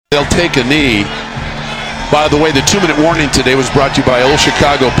They'll take a knee. By the way, the 2-minute warning today was brought to you by Old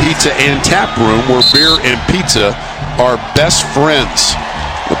Chicago Pizza and Tap Room, where beer and pizza are best friends.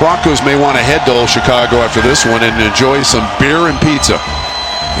 The Broncos may want to head to Old Chicago after this one and enjoy some beer and pizza.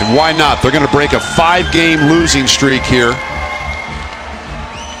 And why not? They're going to break a 5-game losing streak here.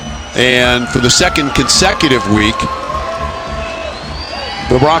 And for the second consecutive week,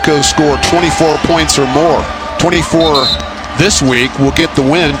 the Broncos score 24 points or more. 24 this week will get the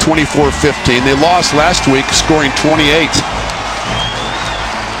win, 24-15. They lost last week, scoring 28.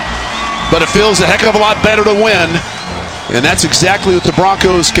 But it feels a heck of a lot better to win. And that's exactly what the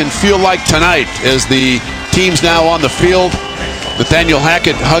Broncos can feel like tonight as the team's now on the field. Nathaniel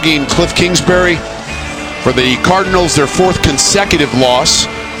Hackett hugging Cliff Kingsbury. For the Cardinals, their 4th consecutive loss.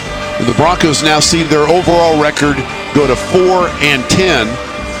 And the Broncos now see their overall record go to 4-10.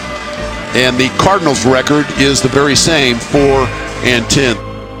 And the Cardinals' record is the very same, 4-10.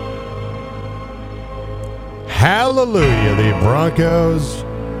 Hallelujah. The Broncos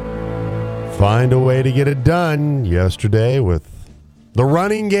find a way to get it done yesterday with the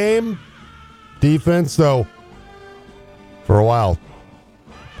running game. Defense, though, for a while,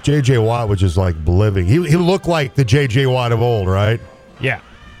 J.J. Watt was just like living. He looked like the J.J. Watt of old, right? Yeah.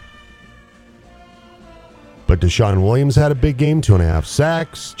 But Deshaun Williams had a big game, 2.5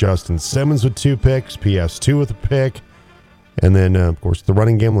 sacks. Justin Simmons with 2 picks. PS2 with a pick. And then, of course, the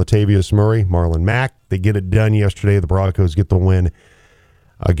running game, Latavius Murray, Marlon Mack. They get it done yesterday. The Broncos get the win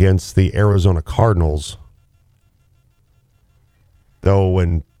against the Arizona Cardinals. Though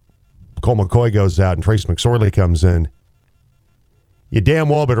when Colt McCoy goes out and Trace McSorley comes in, you damn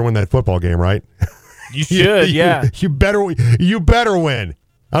well better win that football game, right? You should, yeah. You better win.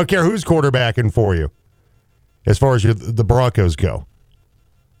 I don't care who's quarterbacking for you. As far as the Broncos go.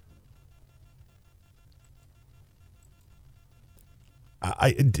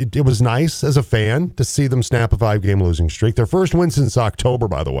 It was nice as a fan to see them snap a 5-game losing streak. Their first win since October,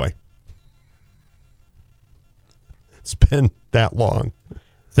 by the way. It's been that long.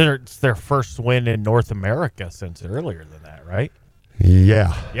 It's their first win in North America since earlier than that, right?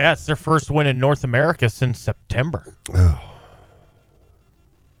 Yeah. Yeah, it's their first win in North America since September. Oh.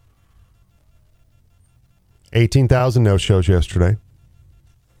 18,000 no-shows yesterday.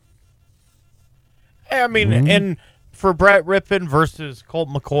 I mean, and for Brett Rippon versus Colt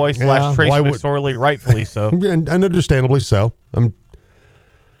McCoy / Trace McSorley, rightfully so. And understandably so.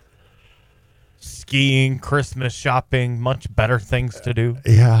 Skiing, Christmas shopping, much better things to do.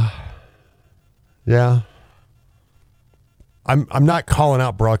 Yeah. I'm not calling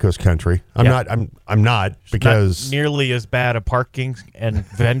out Broncos country. I'm not because not nearly as bad a parking and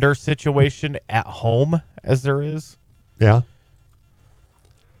vendor situation at home as there is. Yeah.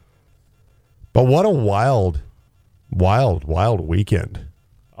 But what a wild weekend.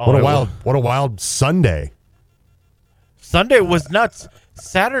 Oh, what a wild Sunday. Sunday was nuts.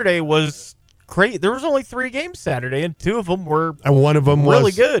 Saturday was great. There was only 3 games Saturday, and 2 of them were and one of them really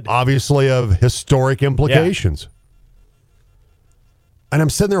was good. Obviously of historic implications. Yeah. And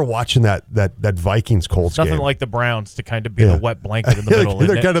I'm sitting there watching that Vikings Colts game. Nothing like the Browns to kind of be the wet blanket in the middle.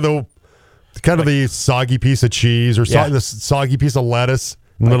 They're kind of the soggy piece of cheese or the soggy piece of lettuce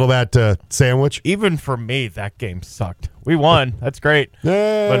in the middle of that sandwich. Even for me, that game sucked. We won. That's great.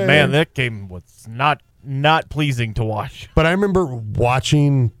 But man, that game was not pleasing to watch. But I remember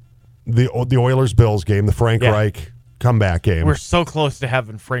watching the Oilers-Bills game, the Frank Reich comeback game. We're so close to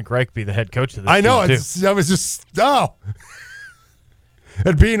having Frank Reich be the head coach of this team. I know. I was just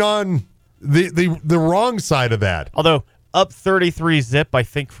and being on the wrong side of that. Although up 33-0, I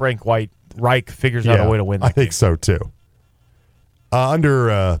think Frank Reich figures out a way to win that game. I think so, too.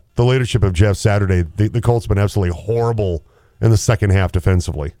 Under the leadership of Jeff Saturday, the Colts have been absolutely horrible in the second half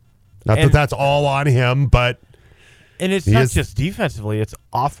defensively. Not that that's all on him, but... And it's not just defensively, it's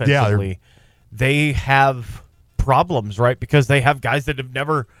offensively. Yeah, they have problems, right? Because they have guys that have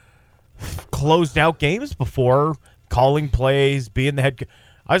never closed out games before, calling plays, being the head.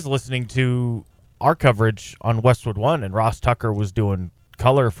 I was listening to our coverage on Westwood One, and Ross Tucker was doing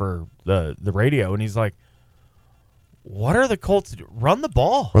color for the radio, and he's like, what are the Colts doing? Run the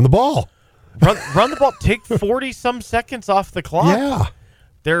ball. Run the ball. Run the ball. Take 40-some seconds off the clock. Yeah.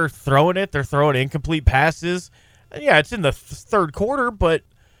 They're throwing it. They're throwing incomplete passes. And yeah, it's in the third quarter, but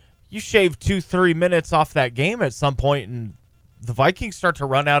you shave 2-3 minutes off that game at some point, and the Vikings start to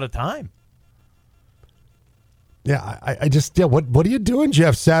run out of time. Yeah, I just what are you doing,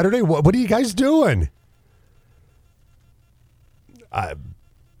 Jeff Saturday? What are you guys doing? I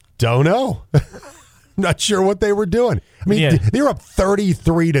don't know. Not sure what they were doing. I mean, they were up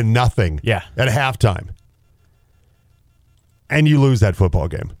 33-0 at halftime. And you lose that football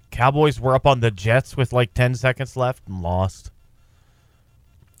game. Cowboys were up on the Jets with like 10 seconds left and lost.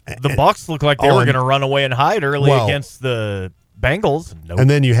 The Bucks looked like they were going to run away and hide early against the Bengals. Nope. And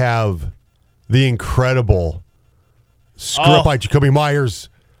then you have the incredible script by Jacoby Myers.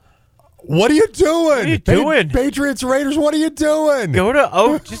 What are you doing? What are you doing? Patriots, Raiders, what are you doing? Go to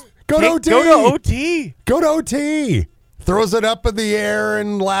OT. Go to OT. Go to OT. Throws it up in the air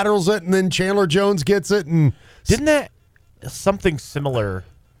and laterals it, and then Chandler Jones gets it. And didn't that something similar?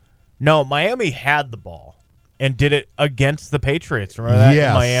 No, Miami had the ball and did it against the Patriots. Remember that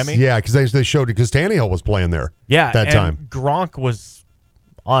in Miami? Yeah, because they showed it because Tannehill was playing there. Yeah, that time Gronk was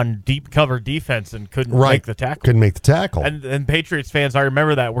on deep cover defense and couldn't make the tackle. Couldn't make the tackle. And Patriots fans, I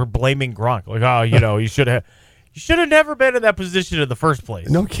remember that, were blaming Gronk. Like, oh, you should have never been in that position in the first place.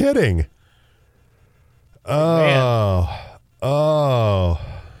 No kidding. Oh.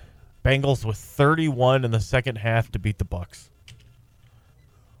 Bengals with 31 in the second half to beat the Bucks.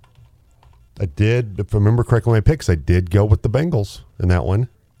 I did, if I remember correctly, my picks, I did go with the Bengals in that one.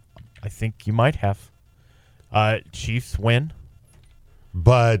 I think you might have. Chiefs win.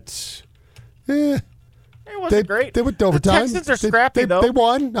 But, it wasn't great. They went to overtime. The Texans are scrappy, though. They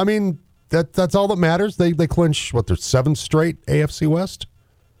won. I mean, that's all that matters. They clinch, their 7th straight AFC West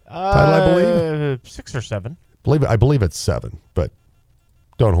title, I believe? 6 or 7. I believe it's 7, but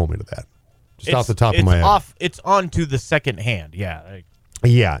don't hold me to that. Just off the top of my head. It's on to the second hand, yeah.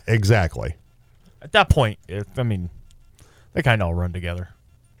 Yeah, exactly. At that point, they kind of all run together.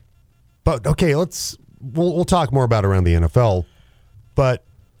 But, okay, we'll talk more about around the NFL, but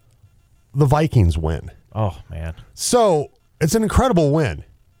the Vikings win. Oh, man. So, it's an incredible win,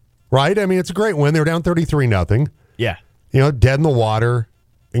 right? I mean, it's a great win. They were down 33-0. Yeah. Dead in the water.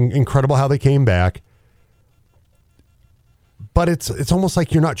 Incredible how they came back. But it's almost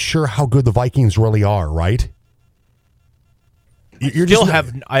like you're not sure how good the Vikings really are, right? I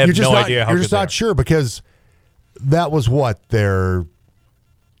have no idea how you're just not sure because that was their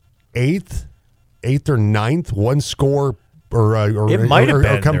 8th or 9th one score or it might have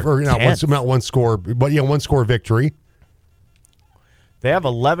been not one score, but one score victory. They have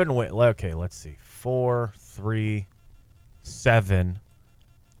 11 wins. Okay, let's see. 4, 3, 7,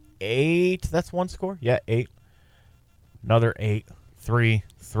 8. That's one score? Yeah, 8. Another 8. 3,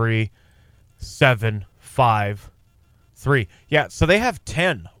 3, 7, 5, 3. Yeah, so they have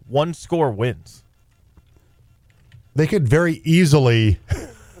 10 one-score wins. They could very easily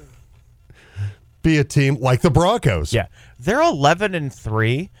be a team like the Broncos. Yeah, they're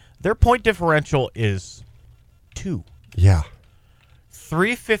 11-3. Their point differential is 2. Yeah.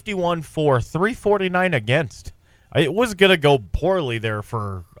 351 for, 349 against. It was going to go poorly there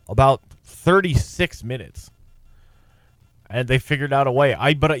for about 36 minutes. And they figured out a way.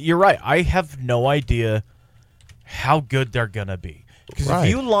 But you're right. I have no idea how good they're going to be. Because if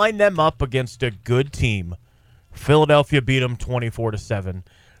you line them up against a good team, Philadelphia beat them 24-7.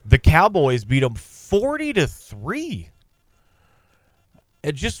 The Cowboys beat them 40-3.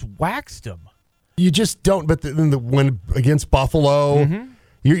 It just waxed them. You just don't. But when against Buffalo,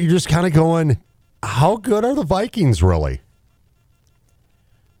 you're just kind of going, how good are the Vikings really?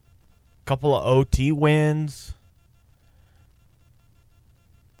 Couple of OT wins.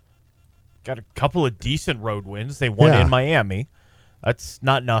 Got a couple of decent road wins. They won in Miami. That's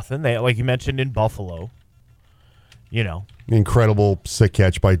not nothing. They, like you mentioned, in Buffalo. Incredible sick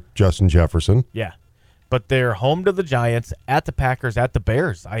catch by Justin Jefferson. Yeah. But they're home to the Giants, at the Packers, at the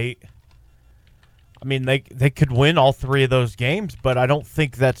Bears. I mean, they could win all 3 of those games, but I don't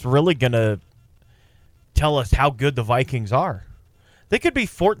think that's really going to tell us how good the Vikings are. They could be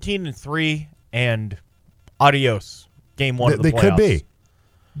 14-3 and adios. Game 1 of the playoffs. They could be.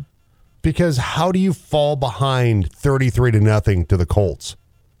 Because how do you fall behind 33-0 to the Colts?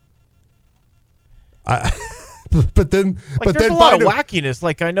 But then there's a lot of wackiness.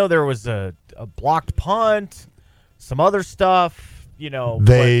 Like, I know there was a blocked punt, some other stuff.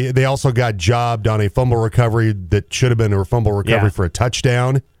 They also got jobbed on a fumble recovery that should have been a fumble recovery for a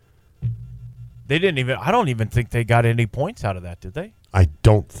touchdown. They didn't even. I don't even think they got any points out of that, did they? I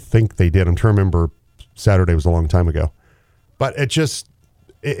don't think they did. I'm trying to remember. Saturday was a long time ago, but it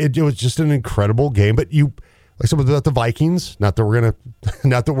was just an incredible game. But like something about the Vikings. Not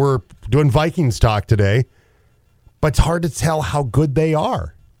that we're doing Vikings talk today, but it's hard to tell how good they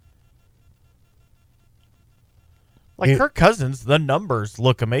are. Like Kirk Cousins, the numbers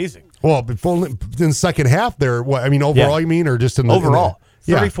look amazing. Well, in the second half, overall, you mean, or just in the overall?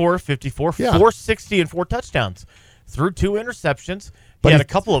 34, 54, 460, and 4 touchdowns. Threw 2 interceptions. He had a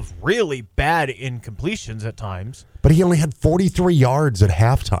couple of really bad incompletions at times. But he only had 43 yards at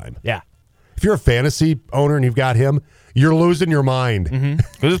halftime. Yeah. If you're a fantasy owner and you've got him, you're losing your mind.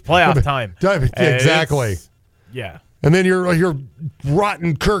 Because it's playoff time. Exactly. Yeah. And then you're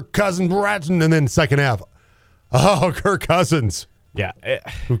rotting Kirk Cousins, and then second half. Oh, Kirk Cousins. Yeah.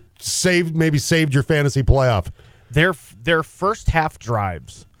 Who maybe saved your fantasy playoff. Their first half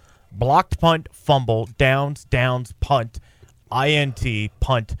drives, blocked punt, fumble, downs, punt, INT,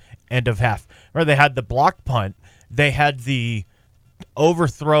 punt, end of half. Remember, they had the blocked punt. They had the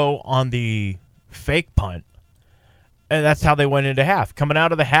overthrow on the fake punt. And that's how they went into half. Coming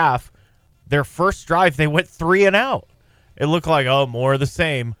out of the half, their first drive, they went 3 and out. It looked like, more of the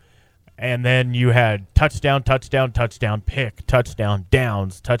same. And then you had touchdown, pick, touchdown,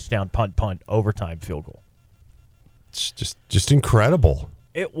 downs, touchdown, punt, overtime, field goal. It's just incredible.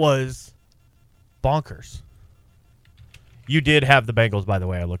 It was bonkers. You did have the Bengals, by the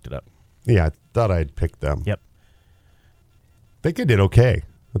way. I looked it up. Yeah, I thought I'd picked them. Yep. I think I did okay.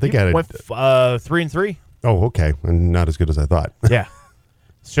 I think I went 3-3. Oh, okay. And not as good as I thought. Yeah.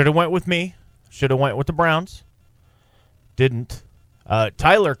 Should have went with me. Should have went with the Browns. Didn't.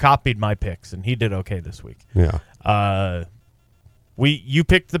 Tyler copied my picks, and he did okay this week. Yeah. You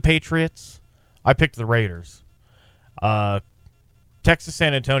picked the Patriots. I picked the Raiders. Texas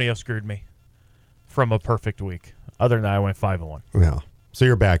San Antonio screwed me from a perfect week. Other than that, I went 5-1. Yeah. So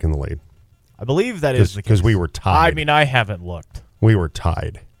you're back in the lead. I believe that is the case. Because we were tied. I mean, I haven't looked. We were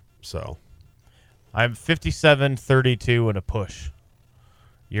tied. So I'm 57-32 and a push.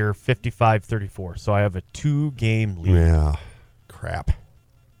 You're 55-34. So I have a 2-game lead. Yeah. Crap.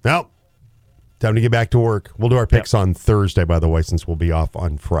 Well, time to get back to work. We'll do our picks on Thursday, by the way, since we'll be off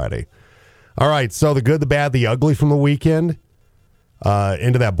on Friday. All right. So the good, the bad, the ugly from the weekend.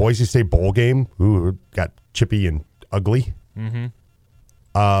 Into that Boise State bowl game. Ooh, got chippy and ugly. Mm-hmm.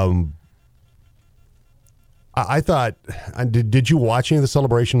 I thought, did you watch any of the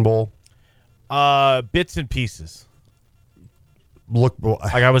Celebration Bowl? Bits and pieces. Like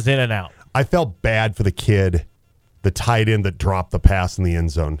I was in and out. I felt bad for the kid, the tight end that dropped the pass in the end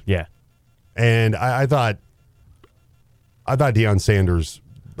zone. Yeah. And I thought Deion Sanders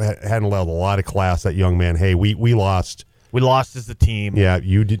hadn't allowed a lot of class, that young man. Hey, we lost. We lost as a team. Yeah,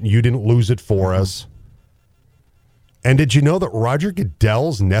 you didn't lose it for us. And did you know that Roger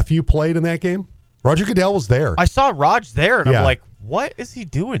Goodell's nephew played in that game? Roger Goodell was there. I saw Raj there, and I'm like, what is he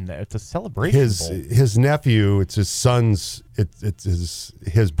doing there? It's a celebration bowl. His nephew, it's his son's, it's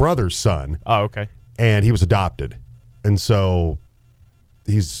his brother's son. Oh, okay. And he was adopted. And so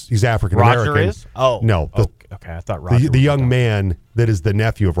he's African American. Roger is? Oh. No. Okay, I thought Roger the young man that is the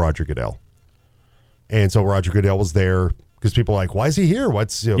nephew of Roger Goodell. And so Roger Goodell was there because people are like, why is he here?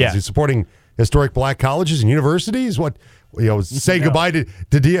 Is he supporting historic black colleges and universities? What, say goodbye to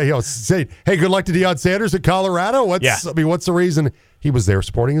Deion, say, hey, good luck to Deion Sanders at Colorado. What's the reason he was there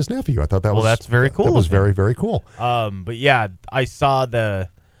supporting his nephew? I thought that was that's very cool. That was very, very cool. But yeah, I saw the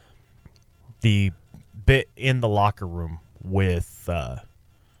bit in the locker room with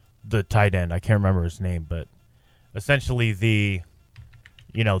the tight end. I can't remember his name, but essentially this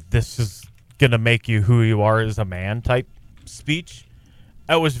is going to make you who you are as a man type speech.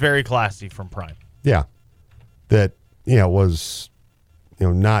 That was very classy from Prime. Yeah. That, was,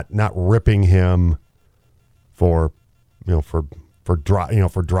 not ripping him for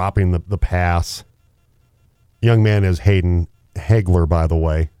dropping the pass. Young man is Hayden Hagler, by the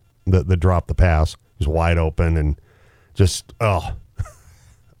way, that dropped the pass. He's wide open and just,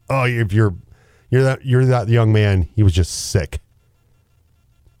 if you're that young man, he was just sick.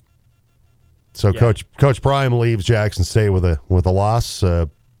 So Coach Prime leaves Jackson State with a loss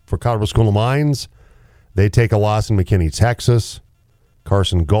for Colorado School of Mines. They take a loss in McKinney, Texas.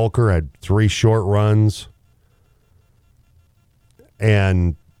 Carson Golker had 3 short runs.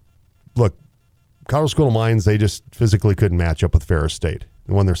 And look, Colorado School of Mines, they just physically couldn't match up with Ferris State.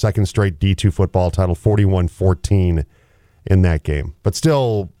 They won their second straight D2 football title, 41-14 in that game. But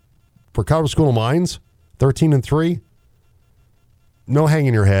still, for Colorado School of Mines, 13-3. No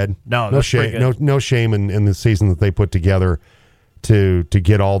hanging your head. No shame. No shame in the season that they put together to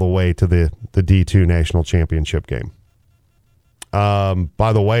get all the way to the D2 national championship game.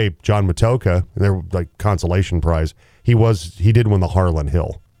 By the way, John Matoka, their consolation prize, he did win the Harlan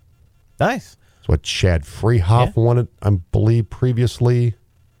Hill. Nice. That's what Chad Freehoff won it, I believe, previously.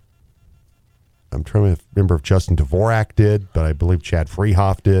 I'm trying to remember if Justin Dvorak did, but I believe Chad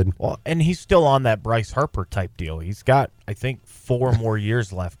Freehoff did. Well, and he's still on that Bryce Harper type deal. He's got, I think, 4 more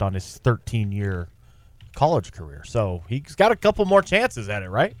years left on his 13-year college career. So he's got a couple more chances at it,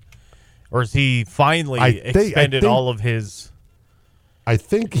 right? Or is he finally expended all of his... I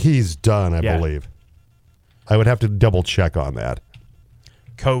think he's done, I believe. I would have to double check on that.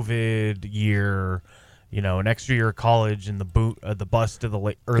 COVID year, an extra year of college and the bust of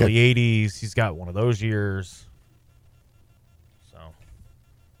the early 80s. He's got one of those years. So.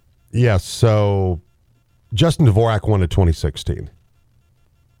 Yeah, so Justin Dvorak won in 2016.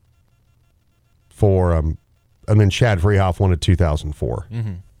 And then Chad Freehoff won in 2004.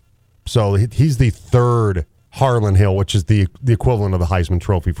 Mm-hmm. So he's the third Harlan Hill, which is the equivalent of the Heisman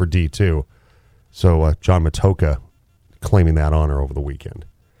Trophy for D2. So John Matocha claiming that honor over the weekend.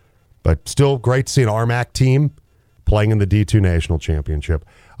 But still great to see an RMAC team playing in the D2 National Championship.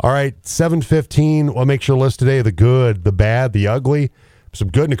 All right, 7:15. What makes your list today? The good, the bad, the ugly. Some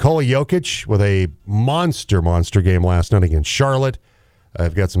good. Nikola Jokic with a monster game last night against Charlotte.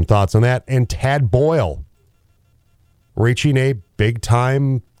 I've got some thoughts on that. And Tad Boyle reaching a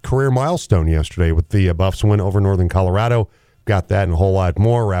big-time career milestone yesterday with the Buffs win over Northern Colorado. Got that and a whole lot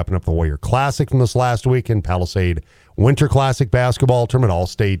more. Wrapping up the Warrior Classic from this last weekend. Palisade Winter Classic basketball tournament.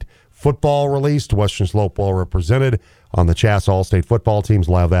 All-State football released. Western Slope well represented on the Chass All-State football teams.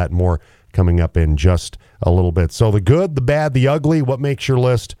 We'll have that and more coming up in just a little bit. So the good, the bad, the ugly. What makes your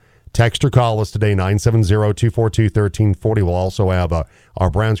list? Text or call us today, 970-242-1340. We'll also have our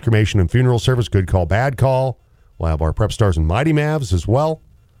Browns Cremation and Funeral Service, good call, bad call. We'll have our Prep Stars and Mighty Mavs as well.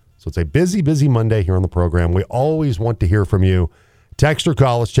 So it's a busy Monday here on the program. We always want to hear from you. Text or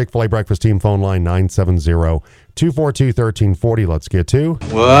call us, Chick-fil-A Breakfast Team phone line, 970-242-1340. Let's get to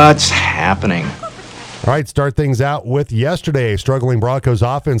what's happening. All right, start things out with yesterday. Struggling Broncos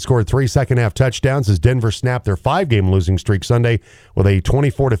offense scored 3 second-half touchdowns as Denver snapped their 5-game losing streak Sunday with a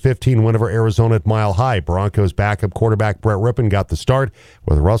 24-15 win over Arizona at Mile High. Broncos backup quarterback Brett Rippon got the start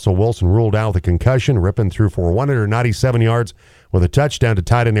with Russell Wilson ruled out with a concussion. Rippon threw for 197 yards with a touchdown to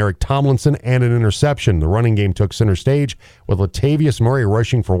tight end Eric Tomlinson and an interception. The running game took center stage with Latavius Murray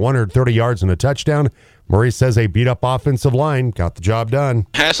rushing for 130 yards and a touchdown. Murray says a beat-up offensive line got the job done.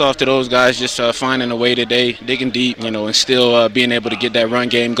 Hats off to those guys just finding a way today, digging deep, and still being able to get that run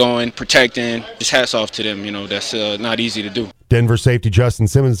game going, protecting. Just hats off to them, that's not easy to do. Denver safety Justin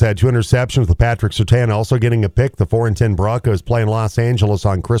Simmons had 2 interceptions with Patrick Surtain also getting a pick. The 4-10 Broncos play in Los Angeles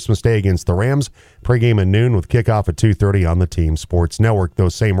on Christmas Day against the Rams. Pregame at noon with kickoff at 2:30 on the Team Sports Network.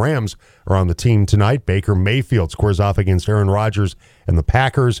 Those same Rams are on the team tonight. Baker Mayfield squares off against Aaron Rodgers and the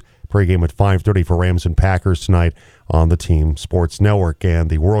Packers. Pregame at 5:30 for Rams and Packers tonight on the Team Sports Network. And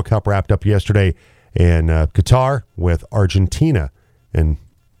the World Cup wrapped up yesterday in Qatar with Argentina and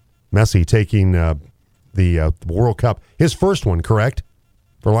Messi taking the World Cup. His first one, correct,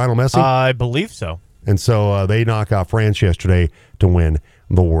 for Lionel Messi? I believe so. And so they knock off France yesterday to win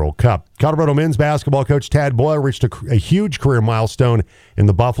the World Cup. Colorado men's basketball coach Tad Boyle reached a huge career milestone in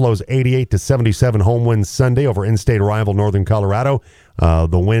the Buffalo's 88-77 home win Sunday over in-state rival Northern Colorado.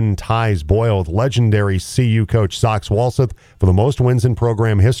 The win ties Boyle with legendary CU coach Sox Walseth for the most wins in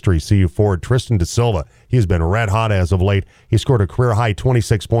program history. CU forward Tristan Da Silva, he's been red hot as of late. He scored a career-high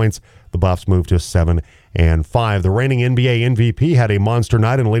 26 points. The Buffs moved to 7-5. The reigning NBA MVP had a monster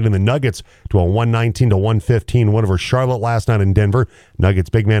night and leading the Nuggets to a 119-115 win over Charlotte last night in Denver. Nuggets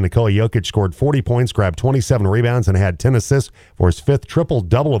big man Nikola Jokic scored 40 points, grabbed 27 rebounds, and had 10 assists for his 5th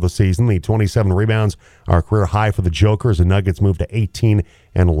triple-double of the season. The 27 rebounds are a career high for the Jokers. The Nuggets moved to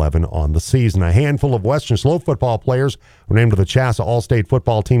 18-11 on the season. A handful of Western Slope football players were named to the Chassa All-State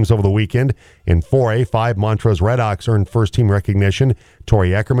football teams over the weekend. In 4A, 5 Montrose Redhawks earned first-team recognition. Tori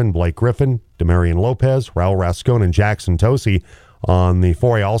Eckerman, Blake Griffin, Demarion Lopez, Raul Rascon, and Jackson Tosi. On the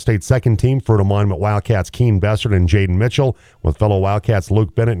 4A All-State second team, Fruita Monument Wildcats Keen Bessert and Jaden Mitchell, with fellow Wildcats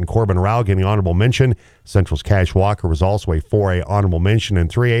Luke Bennett and Corbin Rao getting honorable mention. Central's Cash Walker was also a 4A honorable mention. In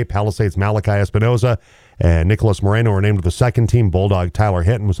 3A, Palisades Malachi Espinoza and Nicholas Moreno were named to the second team. Bulldog Tyler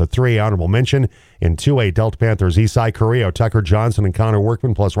Hinton was a 3A honorable mention. In 2A, Delta Panthers Isai Carrillo, Tucker Johnson, and Connor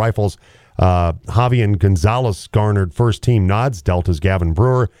Workman, plus Rifles Javier Gonzalez garnered first team nods. Delta's Gavin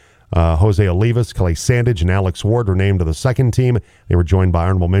Brewer, Jose Olivas, Clay Sandage, and Alex Ward were named to the second team. They were joined by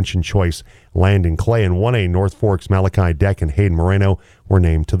honorable mention choice Landon Clay. And 1A, North Forks Malachi Deck and Hayden Moreno were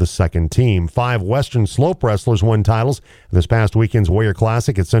named to the second team. 5 Western Slope wrestlers won titles this past weekend's Warrior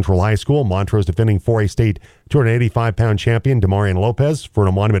Classic at Central High School. Montrose defending 4A state 285-pound champion Demarion Lopez,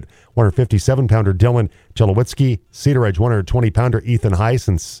 Fruita Monument 157-pounder Dylan Jelowitzki, Cedar Edge 120-pounder Ethan Heiss,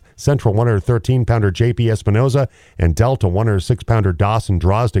 and Central 113-pounder JP Espinoza, and Delta 106-pounder Dawson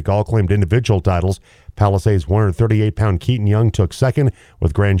Drozdick all claimed individual titles. Palisades 138-pound Keaton Young took second,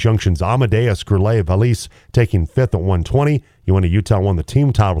 with Grand Junction's Amadeus Gurley Valise taking 5th at 120. UNT Utah won the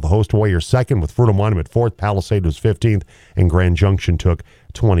team title with the host Warriors second, with Fruita Monument 4th. Palisade was 15th, and Grand Junction took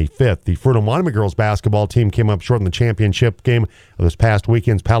 25th. The Fruita Monument girls basketball team came up short in the championship game of this past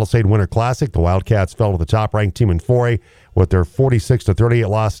weekend's Palisade Winter Classic. The Wildcats fell to the top-ranked team in 4A with their 46-38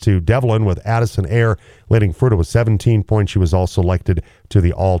 loss to Devlin, with Addison Ayer leading Fruita with 17 points. She was also elected to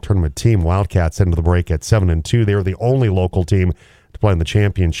the all-tournament team. Wildcats head into the break at 7-2. They were the only local team to play in the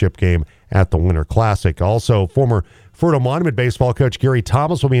championship game at the Winter Classic. Also, former Fruita Monument baseball coach Gary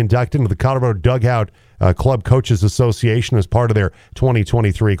Thomas will be inducted into the Colorado Dugout Club Coaches Association as part of their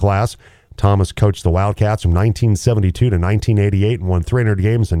 2023 class. Thomas coached the Wildcats from 1972 to 1988 and won 300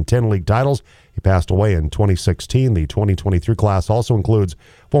 games and 10 league titles. He passed away in 2016. The 2023 class also includes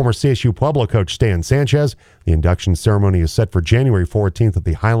former CSU Pueblo coach Stan Sanchez. The induction ceremony is set for January 14th at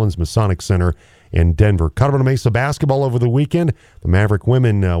the Highlands Masonic Center in Denver. Colorado Mesa basketball over the weekend. The Maverick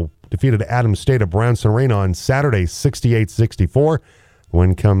women defeated Adams State of Brownson Arena on Saturday 68-64. The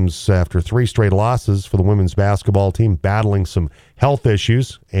win comes after 3 straight losses for the women's basketball team, battling some health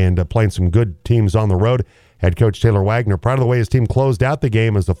issues and playing some good teams on the road. Head coach Taylor Wagner proud of the way his team closed out the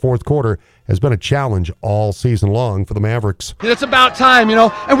game, as the fourth quarter has been a challenge all season long for the Mavericks. It's about time,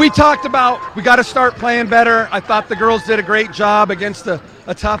 and we talked about we got to start playing better. I thought the girls did a great job against a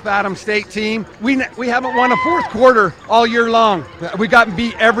tough Adams State team. We haven't won a fourth quarter all year long. We got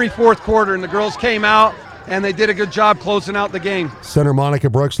beat every fourth quarter, and the girls came out, and they did a good job closing out the game. Center Monica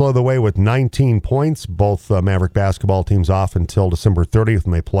Brooks led the way with 19 points. Both Maverick basketball teams off until December 30th,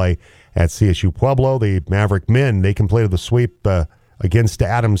 and they play at CSU Pueblo. The Maverick men, they completed the sweep against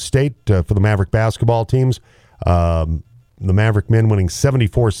Adams State for the Maverick basketball teams. The Maverick men winning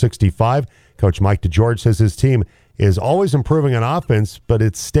 74-65. Coach Mike DeGeorge says his team is always improving on offense, but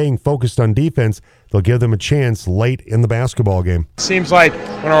it's staying focused on defense. They'll give them a chance late in the basketball game. Seems like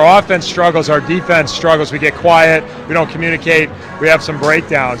when our offense struggles, our defense struggles. We get quiet, we don't communicate, we have some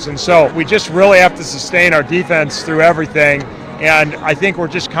breakdowns. And so we just really have to sustain our defense through everything. And I think we're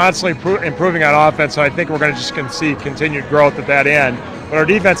just constantly improving on offense, so I think we're going to see continued growth at that end. But our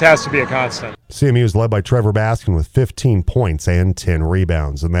defense has to be a constant. CMU is led by Trevor Baskin with 15 points and 10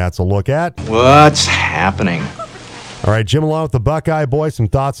 rebounds. And that's a look at what's happening. All right, Jim, along with the Buckeye boys, some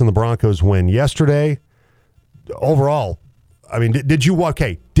thoughts on the Broncos win yesterday. Overall, I mean, did you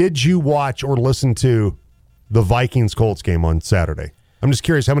watch or listen to the Vikings-Colts game on Saturday? I'm just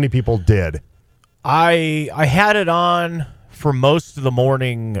curious how many people did. I had it on for most of the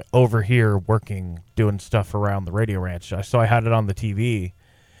morning over here working, doing stuff around the Radio Ranch. So I had it on the TV.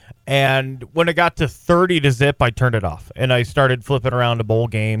 And when it got to 30-0, I turned it off. And I started flipping around to bowl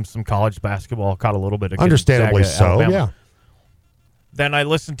games, some college basketball, caught a little bit of understandably Gonzaga, so, Alabama. yeah. Then I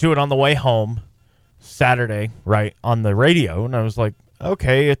listened to it on the way home Saturday, right, on the radio. And I was like,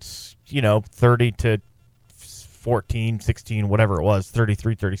 okay, it's, 30 to 14, 16, whatever it was,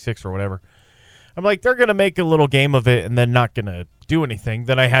 33, 36 or whatever. I'm like, they're going to make a little game of it and then not going to do anything.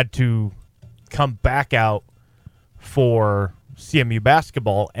 Then I had to come back out for CMU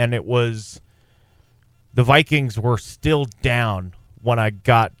basketball, and it was the Vikings were still down when I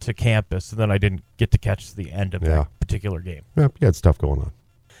got to campus, and then I didn't get to catch the end of that particular game. Yeah, you had stuff going on.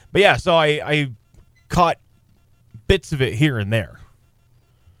 But yeah, so I caught bits of it here and there.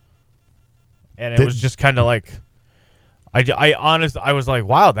 And it was just kind of like, I was like,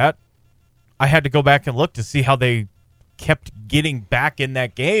 wow, that, I had to go back and look to see how they kept getting back in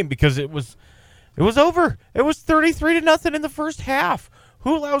that game, because it was over. It was 33-0 in the first half.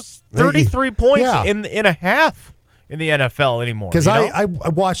 Who allows 33 points in a half in the NFL anymore? Because I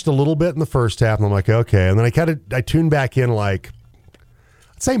watched a little bit in the first half, and I'm like, okay. And then I tuned back in, like,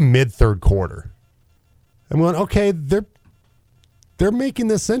 I'd say mid-third quarter. I'm going, okay, they're making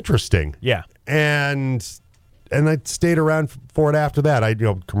this interesting. Yeah. And I stayed around for it after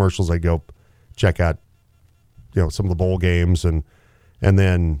that. Commercials, I go check out, some of the bowl games, and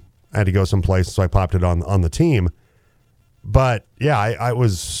then I had to go someplace, so I popped it on the team. But yeah, I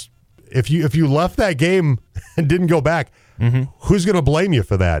was, if you left that game and didn't go back, who's going to blame you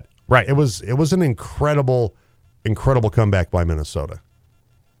for that? Right. It was an incredible comeback by Minnesota.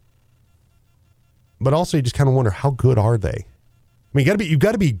 But also, you just kind of wonder, how good are they? I mean, you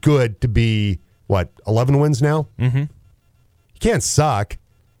got to be good to be 11 wins now. Mm-hmm. You can't suck,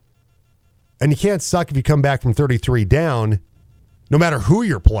 and you can't suck if you come back from 33 down, no matter who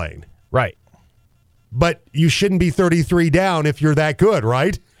you're playing. Right. But you shouldn't be 33 down if you're that good,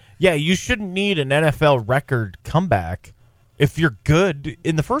 right? Yeah, you shouldn't need an NFL record comeback if you're good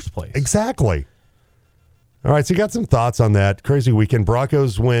in the first place. Exactly. All right, so you got some thoughts on that. Crazy weekend.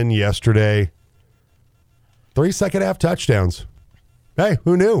 Broncos win yesterday. 3 second-half touchdowns. Hey,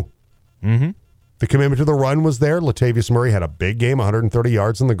 who knew? Mm-hmm. The commitment to the run was there. Latavius Murray had a big game, 130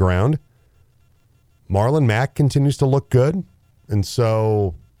 yards on the ground. Marlon Mack continues to look good. And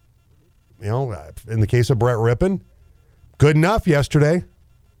so, in the case of Brett Rippon, good enough yesterday.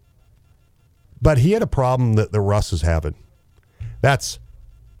 But he had a problem that Russ is having.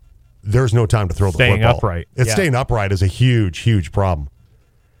 There's no time to throw the football. Staying upright. Staying upright is a huge, huge problem.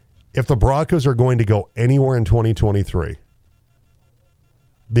 If the Broncos are going to go anywhere in 2023,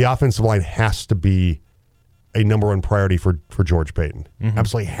 the offensive line has to be a number one priority for George Paton. Mm-hmm.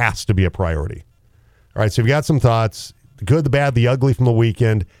 Absolutely has to be a priority. All right, so you've got some thoughts, the good, the bad, the ugly from the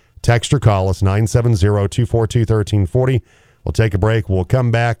weekend. Text or call us, 970-242-1340. We'll take a break. We'll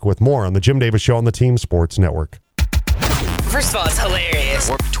come back with more on the Jim Davis Show on the Team Sports Network. First of all, it's hilarious.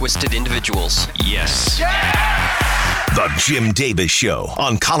 Or twisted individuals. Yes. Yeah! The Jim Davis Show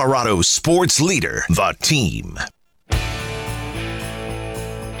on Colorado's sports leader, The Team. Jingle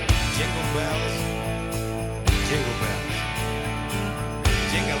bells, jingle bells,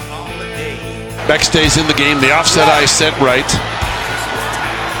 jingle all the day. Beck stays in the game. The offset eye set right.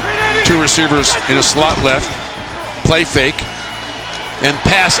 Two receivers in a slot left. Play fake. And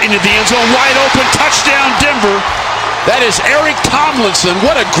pass into the end zone. Wide open. Touchdown, Denver. That is Eric Tomlinson.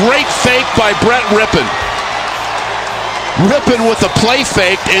 What a great fake by Brett Rippon. Rippon with a play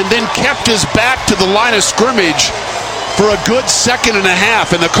fake and then kept his back to the line of scrimmage for a good second and a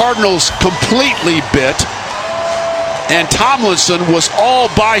half. And the Cardinals completely bit. And Tomlinson was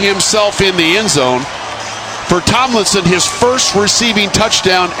all by himself in the end zone. For Tomlinson, his first receiving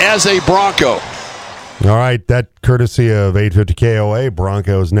touchdown as a Bronco. All right, that courtesy of 850 KOA,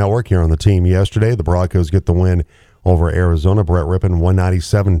 Broncos Network here on the Team yesterday. The Broncos get the win over Arizona. Brett Rippon,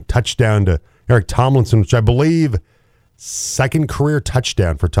 197 touchdown to Eric Tomlinson, which I believe second career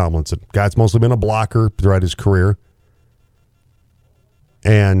touchdown for Tomlinson. Guy's mostly been a blocker throughout his career.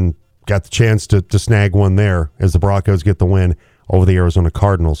 And got the chance to snag one there as the Broncos get the win over the Arizona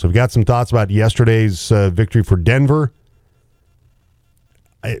Cardinals. So we've got some thoughts about yesterday's victory for Denver.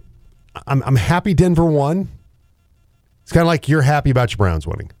 I'm happy Denver won. It's kind of like you're happy about your Browns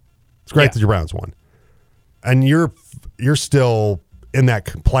winning. It's great that your Browns won. And you're still in that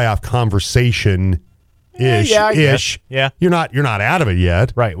playoff conversation ish. Yeah. You're not out of it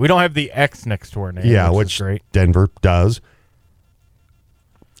yet. Right. We don't have the X next to our name. Yeah, which is great. Denver does.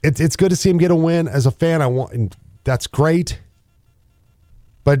 It's good to see him get a win. As a fan, and that's great.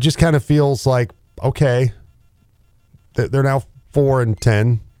 But it just kind of feels like, okay, they're now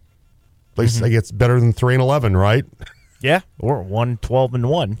 4-10. At least I guess it's better than 3-11, right? Yeah, or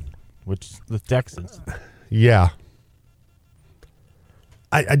 1-12-1, which is the Texans. Yeah.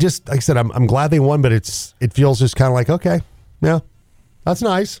 I just, like I said, I'm glad they won, but it feels just kind of like, okay, yeah, that's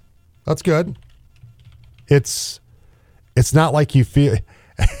nice. That's good. It's not like you feel,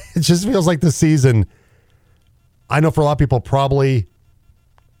 it just feels like the season, I know for a lot of people probably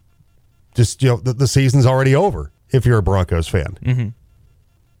just, the season's already over if you're a Broncos fan. Mm-hmm.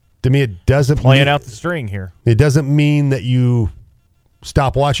 To me, it doesn't playing out the string here. It doesn't mean that you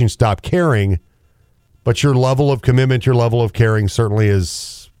stop watching, stop caring, but your level of commitment, your level of caring certainly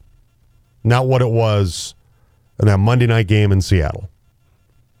is not what it was in that Monday night game in Seattle.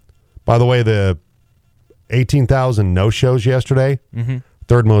 By the way, the 18,000 no-shows yesterday,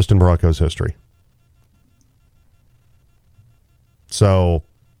 third most in Broncos history. So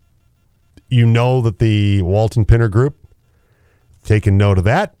you know that the Walton Penner Group taking note of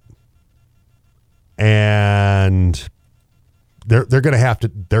that. And they're going to have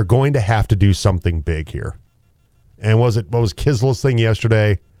to do something big here. And what was Kisle's thing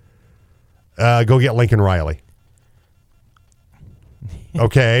yesterday? Go get Lincoln Riley.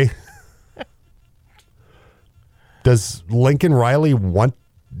 Okay. Does Lincoln Riley want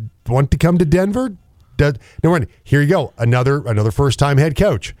to come to Denver? Here you go. Another first-time head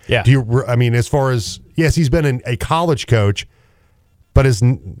coach. Yeah. As far as, yes, he's been a college coach, but has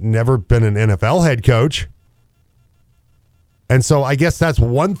never been an NFL head coach. And so I guess that's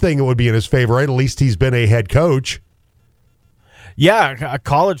one thing that would be in his favor, right? At least he's been a head coach. Yeah,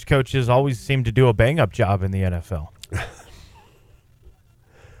 college coaches always seem to do a bang-up job in the NFL.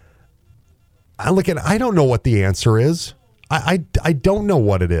 I don't know what the answer is. I don't know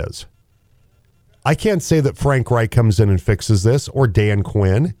what it is. I can't say that Frank Reich comes in and fixes this or Dan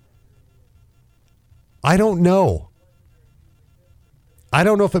Quinn. I don't know. I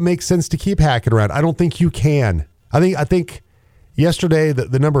don't know if it makes sense to keep hacking around. I don't think you can. I think yesterday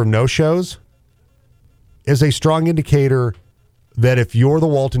the number of no-shows is a strong indicator that if you're the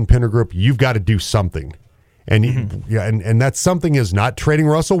Walton Penner Group, you've got to do something. And and that something is not trading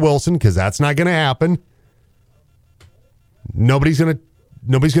Russell Wilson, because that's not going to happen. Nobody's going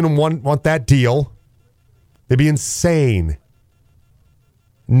to want that deal. They'd be insane.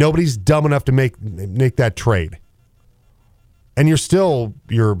 Nobody's dumb enough to make that trade. And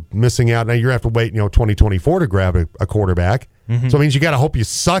you're missing out. Now you're going to have to wait, 2024 to grab a quarterback. Mm-hmm. So it means you got to hope you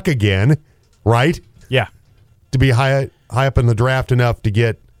suck again, right? Yeah. To be high up in the draft enough to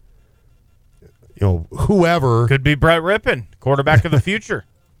get, whoever. Could be Brett Rippon, quarterback of the future.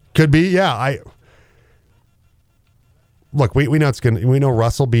 Could be, yeah. Look, we know we know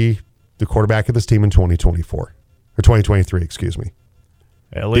Russ will be the quarterback of this team in 2024 or 2023, excuse me.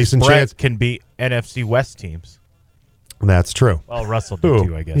 At least decent Brett chance can beat NFC West teams. That's true. Well, Russell did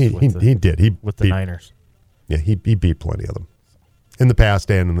too, I guess. He did. He with beat, the Niners. Yeah, he beat plenty of them in the past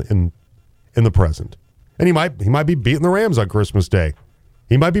and in the present. And he might be beating the Rams on Christmas Day.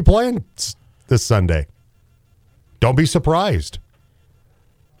 He might be playing this Sunday. Don't be surprised.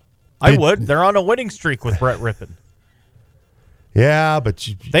 I would. They're on a winning streak with Brett Rippon. Yeah, but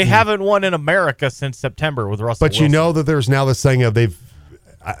they haven't won in America since September with Russell But Wilson. you know that there's now this thing of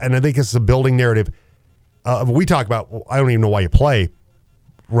and I think it's a building narrative. We talk about, I don't even know why you play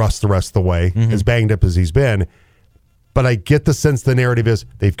Russ the rest of the way, as banged up as he's been. But I get the sense the narrative is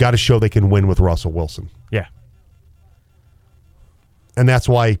they've got to show they can win with Russell Wilson. Yeah. And that's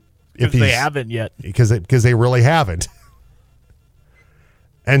why if they haven't yet. Because they really haven't.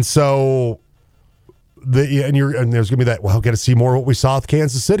 And so there's going to be that, got to see more of what we saw with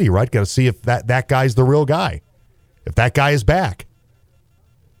Kansas City, right? Got to see if that guy's the real guy. If that guy is back.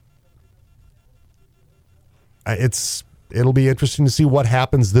 It'll be interesting to see what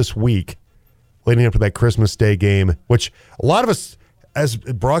happens this week leading up to that Christmas Day game, which a lot of us as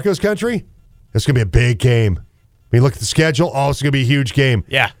Broncos country, it's going to be a big game. I mean, look at the schedule. Oh, it's going to be a huge game.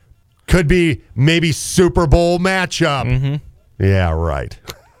 Yeah. Could be maybe Super Bowl matchup. Mm-hmm. Yeah, right.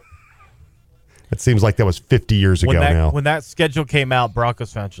 It seems like that was 50 years ago now. When that schedule came out,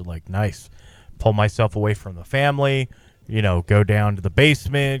 Broncos fans were like, nice. Pull myself away from the family. Go down to the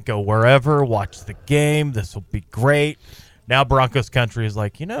basement, go wherever, watch the game. This will be great. Now Broncos country is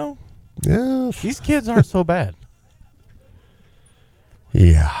like, yeah, these kids aren't so bad.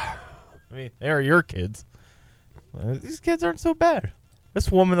 Yeah. I mean, they are your kids. These kids aren't so bad.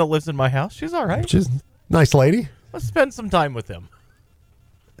 This woman that lives in my house, she's all right. She's a nice lady. Let's spend some time with them.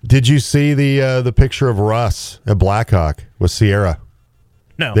 Did you see the picture of Russ at Blackhawk with Sierra?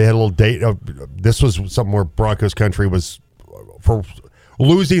 No. They had a little date. This was something where Broncos country was for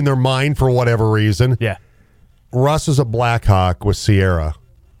losing their mind for whatever reason. Yeah. Russ is at Blackhawk with Sierra,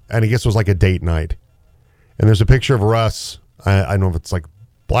 and I guess it was like a date night. And there's a picture of Russ. I don't know if it's like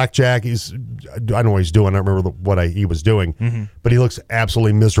blackjack. I don't know what he's doing. I don't remember what he was doing, but he looks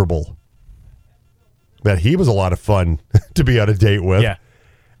absolutely miserable. But he was a lot of fun to be on a date with. Yeah.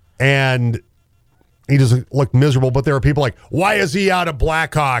 And he just looked miserable, but there are people like, why is he out of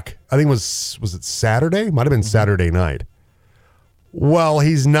Blackhawk? I think was it Saturday? Might have been Saturday night. Well,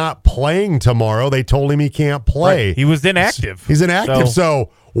 he's not playing tomorrow. They told him he can't play. Right. He was inactive. He's inactive. So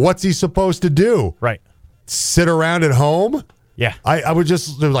what's he supposed to do? Right. Sit around at home? Yeah. I would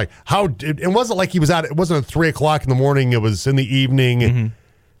just, it was like, it wasn't like he was out, it wasn't at 3:00 in the morning. It was in the evening.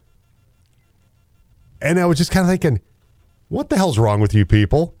 And I was just kind of thinking, what the hell's wrong with you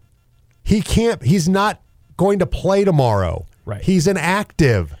people? He's not going to play tomorrow. Right. He's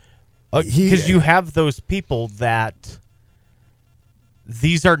inactive. Because you have those people that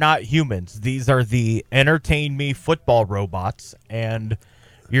these are not humans. These are the entertain me football robots, and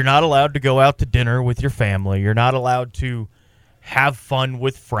you're not allowed to go out to dinner with your family. You're not allowed to have fun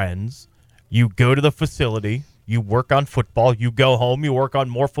with friends. You go to the facility, you work on football, you go home, you work on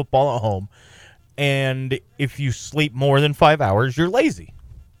more football at home. And if you sleep more than 5 hours, you're lazy.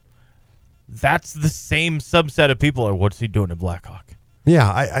 That's the same subset of people. Or what's he doing in Blackhawk?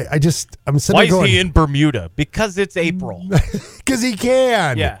 Yeah, I'm sitting Why there going, is he in Bermuda? Because it's April. Because he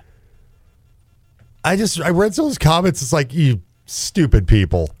can. Yeah. I read some of his comments. It's like, you stupid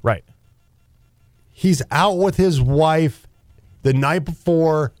people. Right. He's out with his wife the night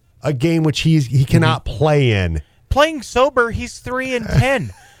before a game which he cannot play in. Playing sober, he's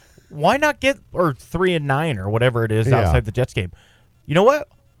 3-10. Why not get, or 3-9 or whatever it is outside the Jets game? You know what?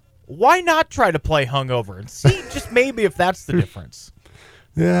 Why not try to play hungover and see just maybe if that's the difference?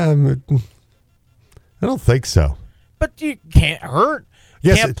 Yeah, I don't think so. But you can't hurt.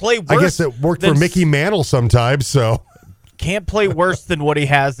 Can't play worse. I guess it worked for Mickey Mantle sometimes, so. Can't play worse than what he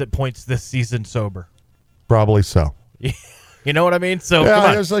has at points this season sober. Probably so. You know what I mean? So yeah,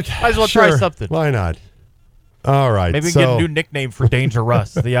 come on. Like, might as well try something. Why not? All right. Maybe get a new nickname for Danger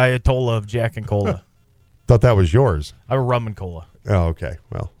Russ, the Ayatollah of Jack and Cola. Thought that was yours. I'm Rum and Cola. Oh, okay.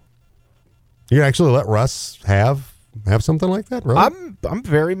 Well, you actually let Russ have something like that, really? I'm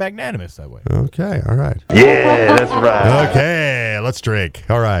very magnanimous that way. Okay. All right. Yeah, that's right. Okay. Let's drink.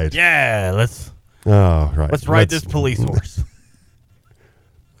 All right. Yeah, let's ride this police horse.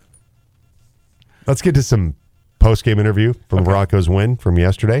 Let's get to some post-game interview from the Broncos win from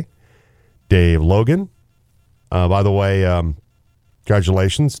yesterday. Dave Logan. By the way,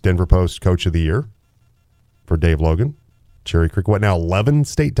 congratulations, Denver Post Coach of the Year for Dave Logan. Cherry Creek, what now, 11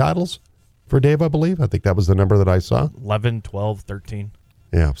 state titles for Dave, I believe? I think that was the number that I saw. 11, 12, 13.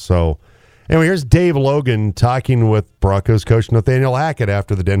 Yeah, so anyway, here's Dave Logan talking with Broncos coach Nathaniel Hackett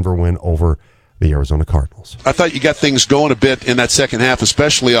after the Denver win over the Arizona Cardinals. I thought you got things going a bit in that second half,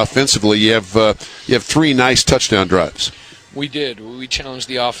 especially offensively. You have 3 nice touchdown drives. We did. We challenged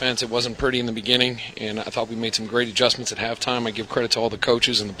the offense. It wasn't pretty in the beginning, and I thought we made some great adjustments at halftime. I give credit to all the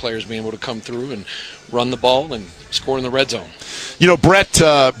coaches and the players being able to come through and run the ball and score in the red zone. You know, Brett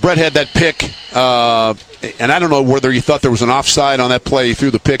had that pick, and I don't know whether you thought there was an offside on that play. He threw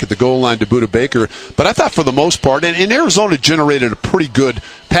the pick at the goal line to Budda Baker, but I thought for the most part, and Arizona generated a pretty good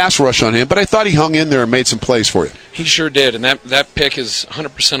pass rush on him, but I thought he hung in there and made some plays for you. He sure did, and that pick is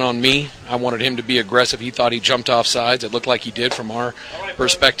 100% on me. I wanted him to be aggressive. He thought he jumped off sides. It looked like he did from our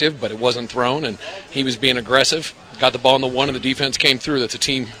perspective, but it wasn't thrown, and he was being aggressive. Got the ball in the 1, and the defense came through. That's a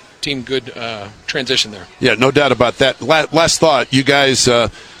team good transition there. Yeah, no doubt about that. Last thought, you guys,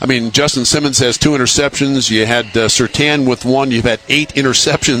 Justin Simmons has 2 interceptions. You had Surtain with 1. You've had 8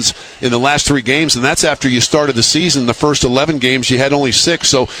 interceptions in the last 3 games, and that's after you started the season. The first 11 games, you had only 6.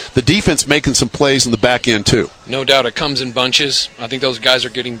 So the defense making some plays in the back end, too. No doubt it comes in bunches. I think those guys are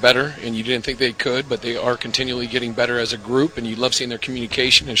getting better, and you didn't think they could, but they are continually getting better as a group, and you love seeing their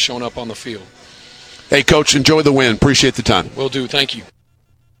communication and showing up on the field. Hey, Coach, enjoy the win. Appreciate the time. Will do. Thank you.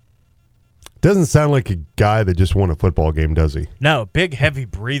 Doesn't sound like a guy that just won a football game, does he? No, big, heavy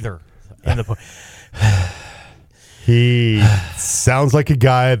breather. He sounds like a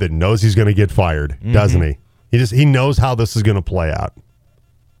guy that knows he's going to get fired, doesn't he? He knows how this is going to play out.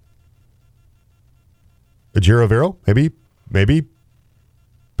 Ejiro Evero, maybe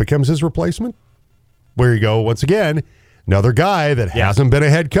becomes his replacement. Where you go, once again, another guy that hasn't been a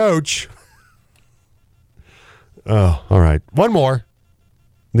head coach. Oh, all right. One more.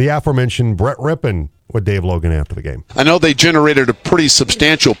 The aforementioned Brett Rippon with Dave Logan after the game. I know they generated a pretty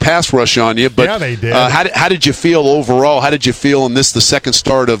substantial pass rush on you, but yeah, they did. How did you feel overall? How did you feel in the second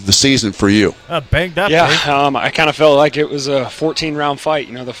start of the season for you? Banged up. Yeah, I kind of felt like it was a 14-round fight.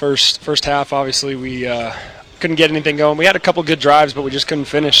 You know, the first half, obviously, we couldn't get anything going. We had a couple good drives, but we just couldn't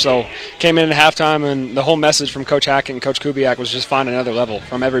finish. So came in at halftime, and the whole message from Coach Hackett and Coach Kubiak was just find another level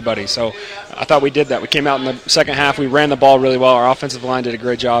from everybody. So I thought we did that. We came out in the second half. We ran the ball really well. Our offensive line did a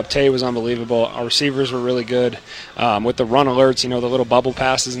great job. Tay was unbelievable. Our receivers were really good with the run alerts, you know, the little bubble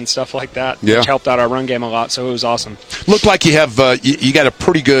passes and stuff like that, which helped out our run game a lot. So it was awesome. Looked like you have you got a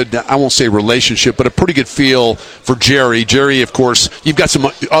pretty good, I won't say relationship, but a pretty good feel for Jerry. Jerry, of course, you've got some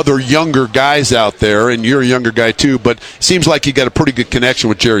other younger guys out there, and you're a younger guy too, but it seems like you got a pretty good connection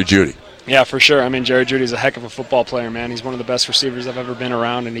with Jerry Jeudy. Yeah, for sure. I mean, Jerry Jeudy's a heck of a football player, man. He's one of the best receivers I've ever been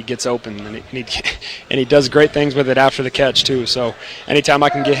around, and he gets open, and he does great things with it after the catch, too. So anytime I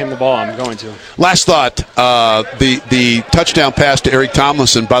can get him the ball, I'm going to. Last thought, the touchdown pass to Eric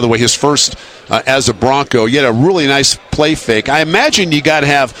Tomlinson, by the way, his first as a Bronco. You had a really nice play fake. I imagine you got to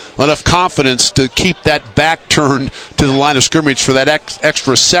have enough confidence to keep that back turned to the line of scrimmage for that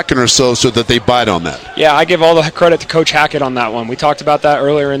extra second or so that they bite on that. Yeah, I give all the credit to Coach Hackett on that one. We talked about that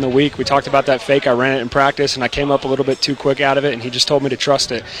earlier in the week. We talked about that fake. I ran it in practice, and I came up a little bit too quick out of it, and he just told me to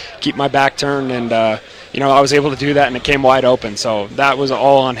trust it, keep my back turned, and I was able to do that, and it came wide open. So that was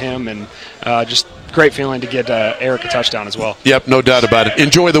all on him, and just great feeling to get Eric a touchdown as well. Yep, no doubt about it.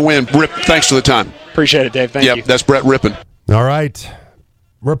 Enjoy the win. Rip, thanks for the time. Appreciate it, Dave. Thank you. Yep, that's Brett Rippon. All right.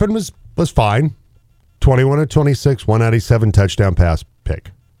 Rippon was fine. 21-26, 197 touchdown pass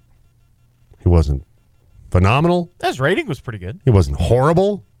pick. He wasn't phenomenal. His rating was pretty good. He wasn't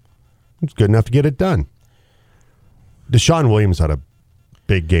horrible. It was good enough to get it done. Deshaun Williams had a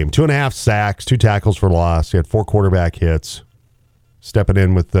big game. 2.5 sacks, 2 tackles for loss. He had 4 quarterback hits. Stepping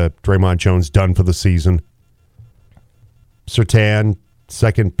in with Draymond Jones done for the season. Surtain,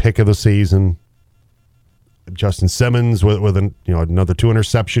 second pick of the season. Justin Simmons with another 2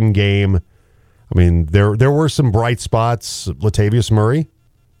 interception game. I mean, there were some bright spots. Latavius Murray,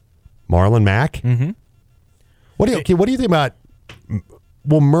 Marlon Mack. Mm-hmm. What do you think about?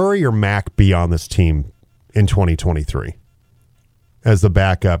 Will Murray or Mack be on this team in 2023 as the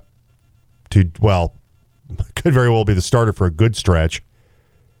backup to, well, could very well be the starter for a good stretch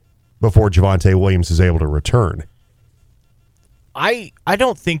before Javonte Williams is able to return? I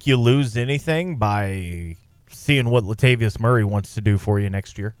don't think you lose anything by seeing what Latavius Murray wants to do for you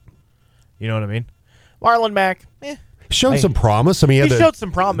next year. You know what I mean? Marlon Mack, showed some promise. I mean, he showed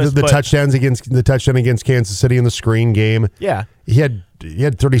some promise. The touchdowns the touchdown against Kansas City in the screen game. Yeah, he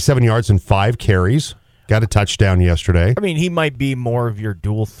had 37 yards and 5 carries. Got a touchdown yesterday. I mean, he might be more of your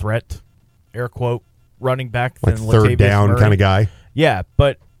dual threat, air quote, running back like than third Latavius down Murray. kind of guy. Yeah,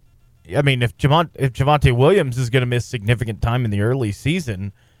 but I mean, if Javonte Williams is going to miss significant time in the early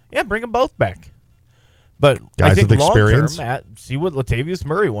season, yeah, bring them both back. But guys I think with experience. long-term, see what Latavius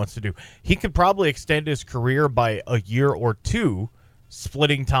Murray wants to do. He could probably extend his career by a year or two,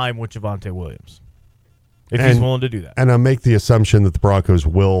 splitting time with Javonte Williams, if he's willing to do that. And I make the assumption that the Broncos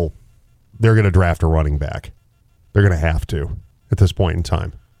they're going to draft a running back. They're going to have to at this point in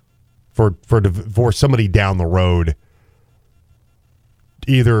time for somebody down the road.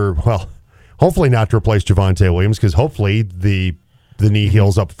 Hopefully not to replace Javonte Williams, because hopefully the knee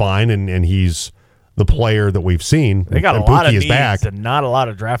heals up fine and he's the player that we've seen. They got a lot of needs back. And not a lot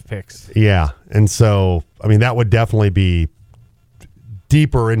of draft picks. Yeah, and so, I mean, that would definitely be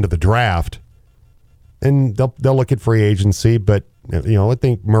deeper into the draft. And they'll look at free agency, but, I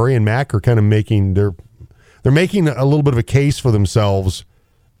think Murray and Mack are kind of making they're making a little bit of a case for themselves,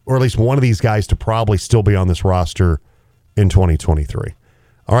 or at least one of these guys to probably still be on this roster in 2023.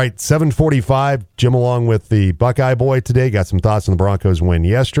 All right, 7:45. Jim along with the Buckeye Boy today. Got some thoughts on the Broncos win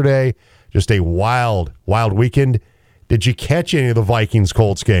yesterday. Just a wild, wild weekend. Did you catch any of the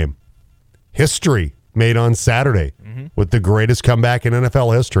Vikings-Colts game? History made on Saturday with the greatest comeback in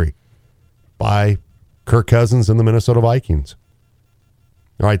NFL history by Kirk Cousins and the Minnesota Vikings.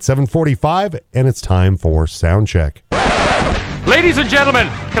 All right, 7:45, and it's time for Sound Check. Ladies and gentlemen,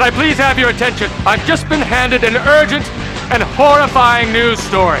 can I please have your attention? I've just been handed an urgent and horrifying news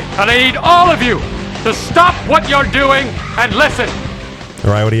story, and I need all of you to stop what you're doing and listen. All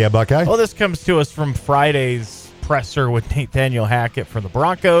right, what do you have, Buckeye? Well, this comes to us from Friday's presser with Nathaniel Hackett for the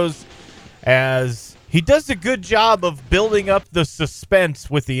Broncos, as he does a good job of building up the suspense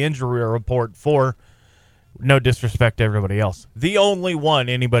with the injury report for, no disrespect to everybody else, the only one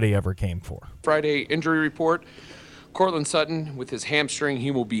anybody ever came for. Friday injury report, Cortland Sutton with his hamstring,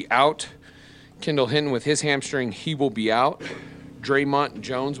 he will be out. Kendall Hinton with his hamstring, he will be out. Draymond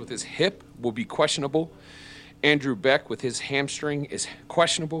Jones with his hip will be questionable. Andrew Beck with his hamstring is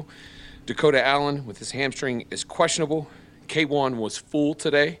questionable. Dakota Allen with his hamstring is questionable. K1 was full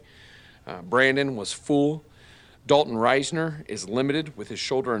today. Brandon was full. Dalton Reisner is limited with his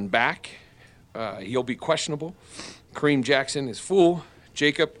shoulder and back. He'll be questionable. Kareem Jackson is full.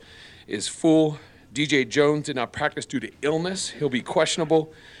 Jacob is full. DJ Jones did not practice due to illness. He'll be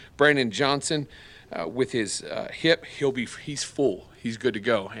questionable. Brandon Johnson with his hip, he's full. He's good to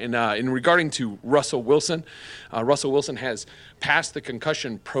go. And in regarding to Russell Wilson has passed the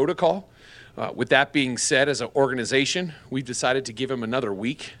concussion protocol. With that being said, as an organization, we've decided to give him another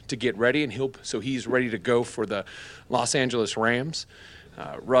week to get ready, and he's ready to go for the Los Angeles Rams.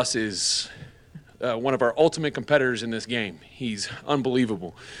 Russ is one of our ultimate competitors in this game. He's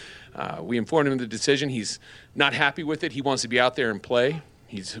unbelievable. We informed him of the decision. He's not happy with it. He wants to be out there and play.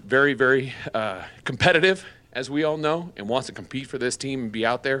 He's very, very competitive, as we all know, and wants to compete for this team and be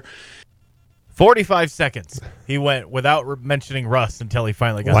out there. 45 seconds. He went without mentioning Russ until he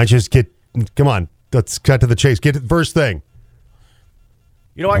finally got Come on, let's cut to the chase. Get to the first thing.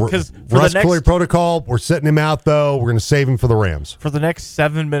 You know what? Because Russ clear protocol, we're setting him out, though. We're going to save him for the Rams. For the next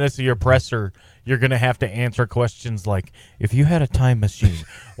 7 minutes of your presser, you're going to have to answer questions like, if you had a time machine,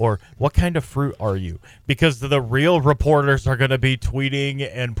 or what kind of fruit are you? Because the real reporters are going to be tweeting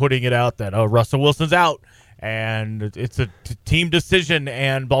and putting it out that, Russell Wilson's out, and it's a team decision,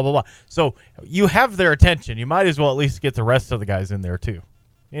 and blah, blah, blah. So you have their attention. You might as well at least get the rest of the guys in there, too.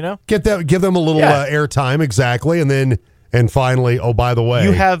 You know? Give them a little air time, exactly, and finally, oh, by the way.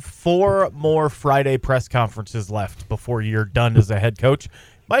 You have 4 more Friday press conferences left before you're done as a head coach.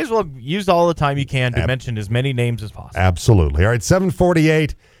 Might as well use all the time you can to mention as many names as possible. Absolutely. All right,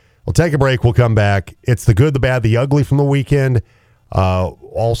 7:48. We'll take a break. We'll come back. It's the good, the bad, the ugly from the weekend.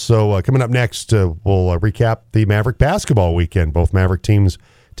 Also, coming up next, we'll recap the Maverick basketball weekend. Both Maverick teams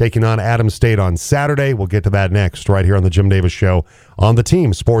taking on Adams State on Saturday. We'll get to that next right here on the Jim Davis Show on the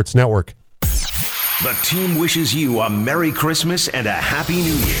Team Sports Network. The team wishes you a Merry Christmas and a Happy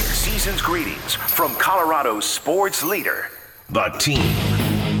New Year. Season's greetings from Colorado's sports leader, The Team.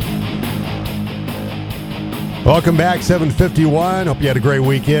 Welcome back, 7:51. Hope you had a great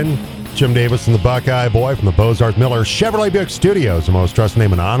weekend. Jim Davis and the Buckeye Boy from the Bozarth Miller Chevrolet Buick Studios, the most trusted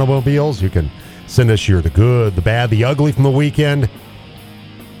name in automobiles. You can send us your the good, the bad, the ugly from the weekend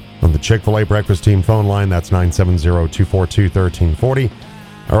on the Chick-fil-A Breakfast Team phone line. That's 970-242-1340.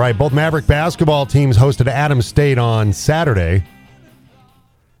 All right, both Maverick basketball teams hosted Adams State on Saturday.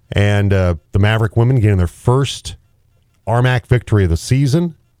 And the Maverick women getting their first RMAC victory of the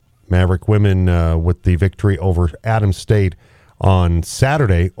season. Maverick women with the victory over Adams State on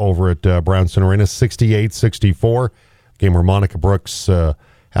Saturday over at Brownson Arena, 68-64. Game where Monica Brooks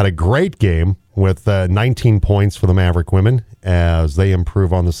had a great game with 19 points for the Maverick women as they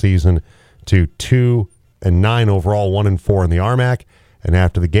improve on the season to 2-9 overall, 1-4 in the RMAC. And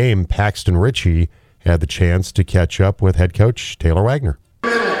after the game, Paxton Ritchie had the chance to catch up with head coach Taylor Wagner.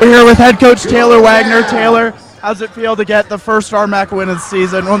 We're here with head coach Taylor Wagner. Taylor, how's it feel to get the first RMAC win of the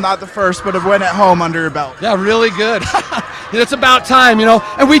season? Well, not the first, but a win at home under your belt. Yeah, really good. It's about time,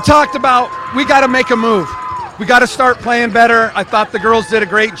 And we talked about we got to make a move. We got to start playing better. I thought the girls did a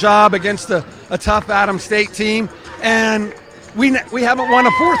great job against a tough Adams State team. And we haven't won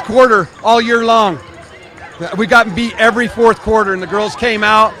a fourth quarter all year long. We got beat every fourth quarter, and the girls came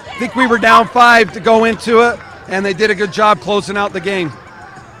out. I think we were down 5 to go into it, and they did a good job closing out the game.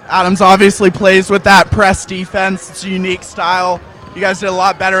 Adams obviously plays with that press defense. It's a unique style. You guys did a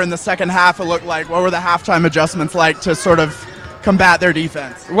lot better in the second half, it looked like. What were the halftime adjustments like to sort of combat their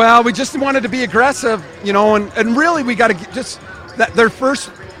defense? Well, we just wanted to be aggressive, and really we got to just that their first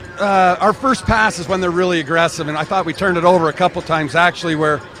our first pass is when they're really aggressive, and I thought we turned it over a couple times actually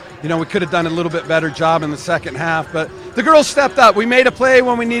where we could have done a little bit better job in the second half, but the girls stepped up. We made a play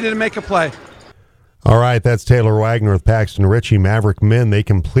when we needed to make a play. All right, that's Taylor Wagner with Paxton Ritchie. Maverick men, they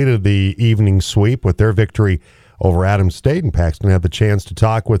completed the evening sweep with their victory over Adams State, and Paxton had the chance to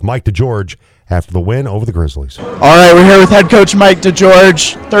talk with Mike DeGeorge after the win over the Grizzlies. All right, we're here with head coach Mike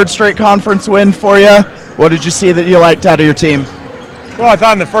DeGeorge. Third straight conference win for you. What did you see that you liked out of your team? Well, I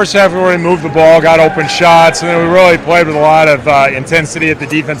thought in the first half we really moved the ball, got open shots, and then we really played with a lot of intensity at the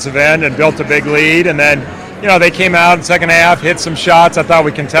defensive end and built a big lead. And then, they came out in the second half, hit some shots. I thought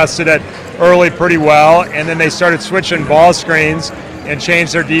we contested it early pretty well, and then they started switching ball screens and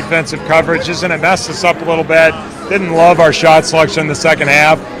changed their defensive coverages, and it messed us up a little bit. Didn't love our shot selection in the second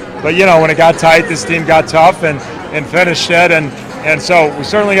half, but when it got tight, this team got tough and finished it, and so we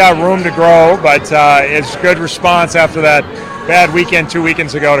certainly got room to grow, but it's good response after that bad weekend 2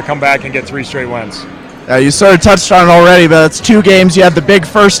 weekends ago to come back and get 3 straight wins. You sort of touched on it already, but it's 2 games. You had the big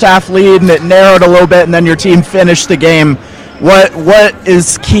first half lead, and it narrowed a little bit, and then your team finished the game. What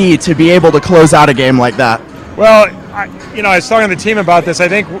is key to be able to close out a game like that? Well, I was talking to the team about this. I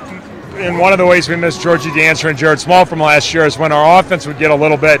think in one of the ways we missed Georgie Dancer and Jared Small from last year is when our offense would get a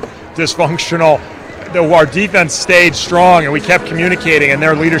little bit dysfunctional, our defense stayed strong, and we kept communicating, and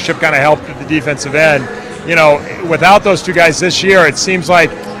their leadership kind of helped at the defensive end. Without those 2 guys this year, it seems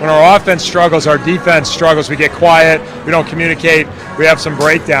like when our offense struggles, our defense struggles. We get quiet, we don't communicate, we have some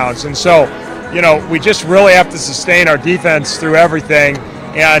breakdowns. And so, we just really have to sustain our defense through everything.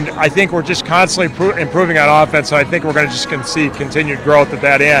 And I think we're just constantly improving on offense, so I think we're going to just see continued growth at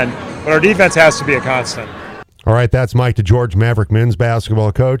that end. But our defense has to be a constant. All right, that's Mike DeGeorge, Maverick men's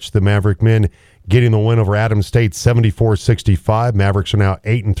basketball coach. The Maverick men getting the win over Adams State, 74-65. Mavericks are now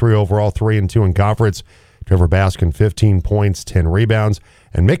 8-3 overall, 3-2 in conference. Trevor Baskin, 15 points, 10 rebounds.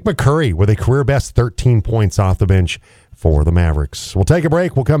 And Mick McCurry with a career-best 13 points off the bench for the Mavericks. We'll take a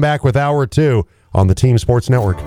break. We'll come back with Hour 2 on the Team Sports Network.